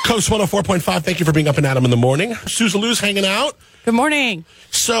Coast 104.5, thank you for being up and at 'em in the morning. Suzalou's hanging out. Good morning.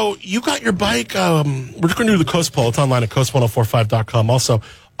 So you got your bike. We're just going to do the Coast poll. It's online at coast1045.com. Also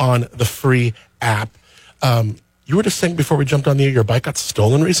on the free app. You were just saying before we jumped on the air, your bike got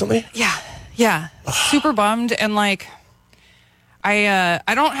stolen recently? Yeah. Super bummed. And like, I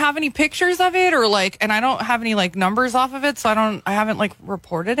don't have any pictures of it and I don't have any like numbers off of it. So I haven't like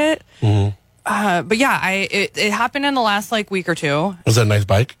reported it. Mm-hmm. But yeah, it happened in the last like week or two. Was that a nice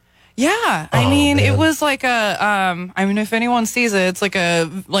bike? Yeah. I mean, man. It was like if anyone sees it, it's like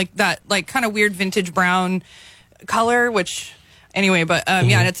that kind of weird vintage brown color, which anyway, but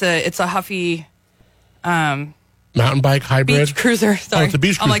yeah, it's a Huffy, mountain bike hybrid beach cruiser. Sorry. Oh, it's a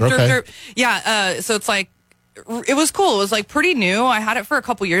beach cruiser. I'm like, okay. Yeah. So it's like, it was cool. It was like pretty new. I had it for a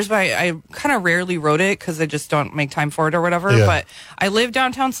couple years, but I kind of rarely rode it because I just don't make time for it or whatever. Yeah. But I live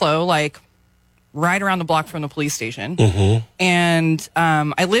downtown SLO, like right around the block from the police station. Mm-hmm. And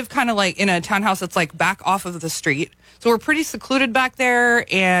I live kind of like in a townhouse that's like back off of the street. So we're pretty secluded back there.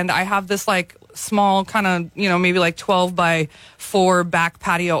 And I have this like small kind of, maybe like 12 by 4 back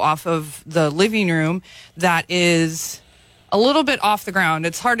patio off of the living room that is a little bit off the ground.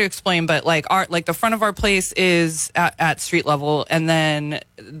 It's hard to explain, but like the front of our place is at street level, and then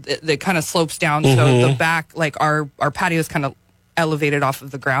it kind of slopes down. Mm-hmm. So the back, like our patio is kind of elevated off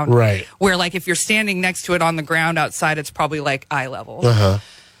of the ground. Right. Where like if you're standing next to it on the ground outside, it's probably like eye level. Uh-huh.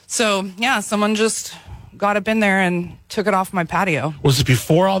 So yeah, someone just got up in there and took it off my patio. Was it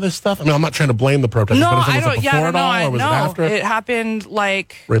before all this stuff? I mean, I'm not trying to blame the protesters. No, but I don't. Was it before it all, or was it after? It happened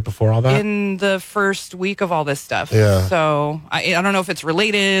like right before all that, in the first week of all this stuff. Yeah. So I don't know if it's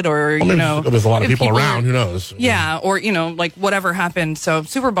related or there's a lot of people around. Who knows? Yeah, or like whatever happened. So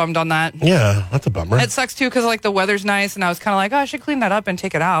super bummed on that. Yeah, that's a bummer. It sucks too because like the weather's nice, and I was kind of like, oh, I should clean that up and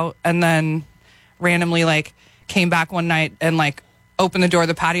take it out, and then randomly like came back one night and like opened the door of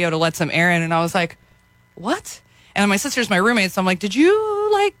the patio to let some air in, and I was like, what? And my sister's my roommate, so I'm like, did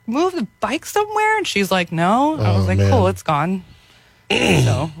you, like, move the bike somewhere? And she's like, no. I was like, man. Cool, it's gone.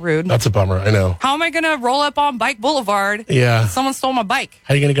 So, rude. That's a bummer, I know. How am I going to roll up on Bike Boulevard? Yeah. Someone stole my bike.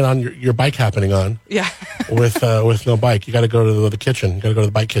 How are you going to get on your bike happening on? Yeah. with no bike. You got to go to the kitchen. You got to go to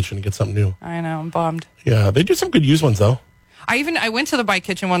the bike kitchen and get something new. I know, I'm bummed. Yeah, they do some good used ones, though. I went to the bike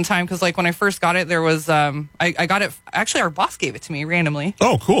kitchen one time because, like, when I first got it, there was, I got it, actually, our boss gave it to me randomly.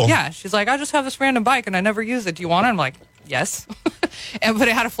 Oh, cool. Yeah, she's like, I just have this random bike and I never use it. Do you want it? I'm like, yes. But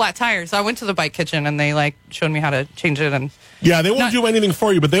it had a flat tire. So I went to the bike kitchen and they, like, showed me how to change it. And yeah, they won't do anything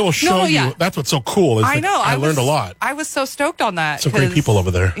for you, but they will show you. That's what's so cool. I know. I learned a lot. I was so stoked on that. Some great people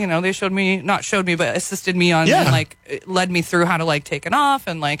over there. They but assisted me on, and, like, it led me through how to, like, take it off.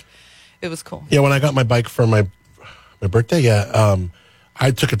 And, like, it was cool. Yeah, when I got my bike for my birthday, I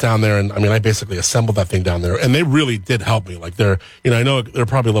took it down there, and I mean, I basically assembled that thing down there, and they really did help me. Like, I know they're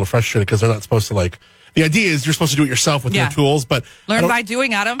probably a little frustrated because they're not supposed to, like, the idea is you're supposed to do it yourself with your tools, but learn by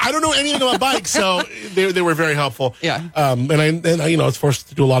doing, Adam. I don't know anything about bikes, so they were very helpful. Yeah. And I was forced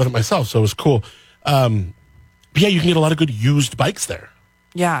to do a lot of it myself, so it was cool. But yeah, you can get a lot of good used bikes there.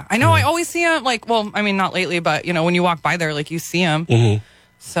 Yeah, I know. Mm-hmm. I always see them, like, well, I mean, not lately, but when you walk by there, like, you see them. Mm-hmm.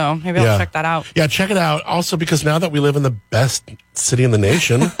 So maybe I'll check that out. Yeah, check it out. Also, because now that we live in the best city in the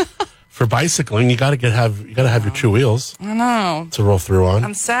nation for bicycling, you got to have your two wheels. I know. To roll through on.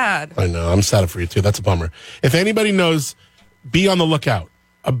 I'm sad. I know. I'm sad for you too. That's a bummer. If anybody knows, be on the lookout.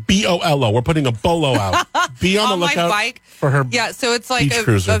 A BOLO. We're putting a BOLO out. Be on the lookout my bike for her. Yeah, so it's like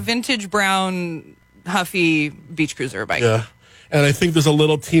a vintage brown Huffy beach cruiser bike. Yeah, and I think there's a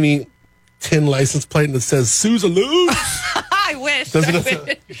little teeny tin license plate and it says Suzalou's. I wish. Doesn't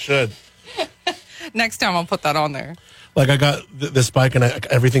it? You should. Next time I'll put that on there. Like, I got this bike and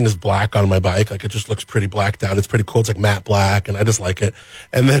everything is black on my bike. Like, it just looks pretty blacked out. It's pretty cool. It's like matte black, and I just like it.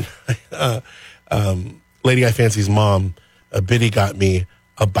 And then Lady I Fancy's mom, Biddy, got me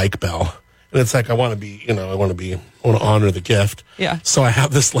a bike bell. And it's like, I want to honor the gift. Yeah. So I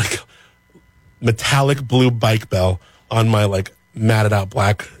have this, like, metallic blue bike bell on my, like, matted out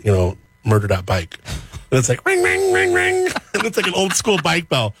black, murdered out bike. And it's like, ring, ring, ring, ring. And it's like an old school bike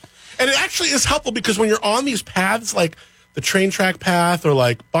bell. And it actually is helpful because when you're on these paths, like the train track path or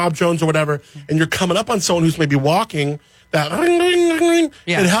like Bob Jones or whatever, and you're coming up on someone who's maybe walking, that ring, ring, ring, ring,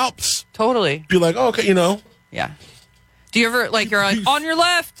 it helps. Totally. Be like, oh, okay, Yeah. Do you ever, like, you're like, on your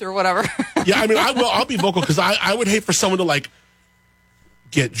left or whatever? Yeah, I mean, I'll be vocal because I would hate for someone to, like,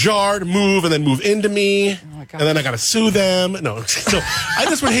 get jarred, move, and then move into me, and then I got to sue them. No, so I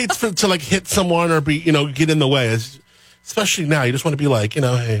just would hate to like hit someone or be, get in the way. Especially now, you just want to be like,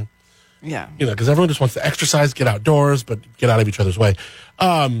 hey, Yeah. Because everyone just wants to exercise, get outdoors, but get out of each other's way.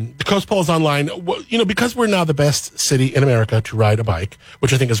 The Coast Poll is online. Because we're now the best city in America to ride a bike,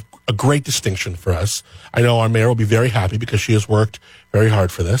 which I think is a great distinction for us. I know our mayor will be very happy because she has worked very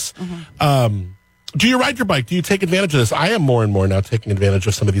hard for this. Do you ride your bike? Do you take advantage of this? I am more and more now taking advantage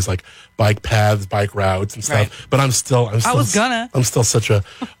of some of these like bike paths, bike routes and stuff. Right. But I'm still I'm still such a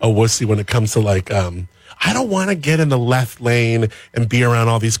wussy when it comes to like, I don't want to get in the left lane and be around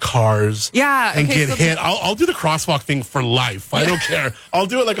all these cars. Yeah. And get hit. I'll do the crosswalk thing for life. I don't care. I'll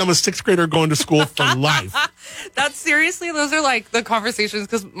do it like I'm a 6th grader going to school for life. That's seriously, those are like the conversations,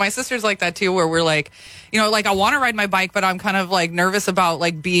 because my sister's like that too, where we're like, like I want to ride my bike, but I'm kind of like nervous about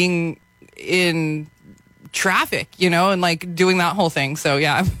like being in traffic, and like doing that whole thing. So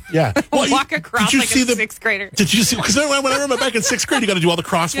yeah. Well, walk across like a 6th grader. Did you see? Because when I rode my bike in 6th grade, you got to do all the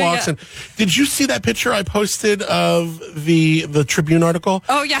crosswalks. And did you see that picture I posted of the Tribune article?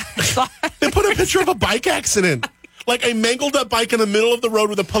 Oh yeah, they put a picture of a bike accident, like a mangled up bike in the middle of the road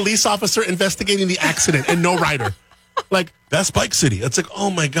with a police officer investigating the accident and no rider. Like, best bike city. It's like,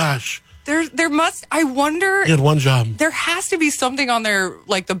 oh my gosh. There must, I wonder. He had one job. There has to be something on their,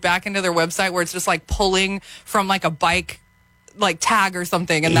 like the back end of their website where it's just like pulling from like a bike, like tag or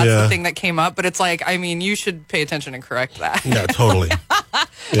something. And that's the thing that came up. But it's like, I mean, you should pay attention and correct that. Yeah, totally.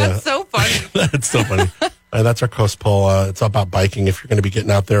 That's so funny. That's so funny. That's our Coast Poll. It's all about biking if you're going to be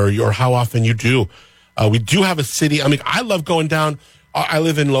getting out there or how often you do. We do have a city. I mean, I love going down. I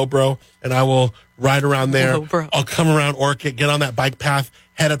live in Lowbro, and I will ride around there. Lowbro. I'll come around Orchid, get on that bike path,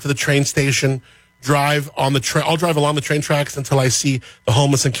 head up to the train station, drive on the train. I'll drive along the train tracks until I see the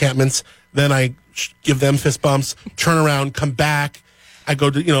homeless encampments. Then I give them fist bumps, turn around, come back. I go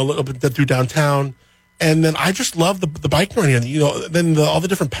to, a little bit through downtown. And then I just love the biking around here. Then all the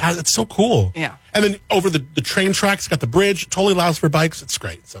different paths. It's so cool. Yeah. And then over the train tracks, got the bridge. Totally allows for bikes. It's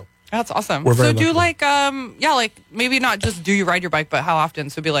great. So. That's awesome. So do like, like maybe not just do you ride your bike, but how often?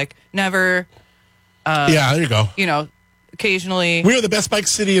 So be like never. Yeah, there you go. Occasionally. We are the best bike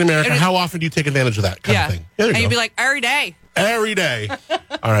city in America. How often do you take advantage of that kind of thing? And you'd be like, every day. Every day.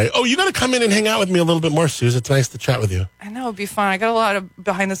 All right. Oh, you got to come in and hang out with me a little bit more, Suze. It's nice to chat with you. I know. It'd be fun. I got a lot of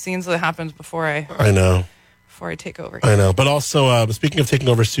behind the scenes that happens before I know. Before I take over. I know. But also, speaking of taking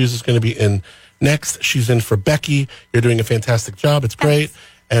over, Suze is going to be in next. She's in for Becky. You're doing a fantastic job. It's great. Thanks.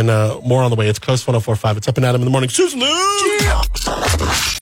 And more on the way. It's Coast 104.5. It's Up and Adam in the morning. Suze Lou!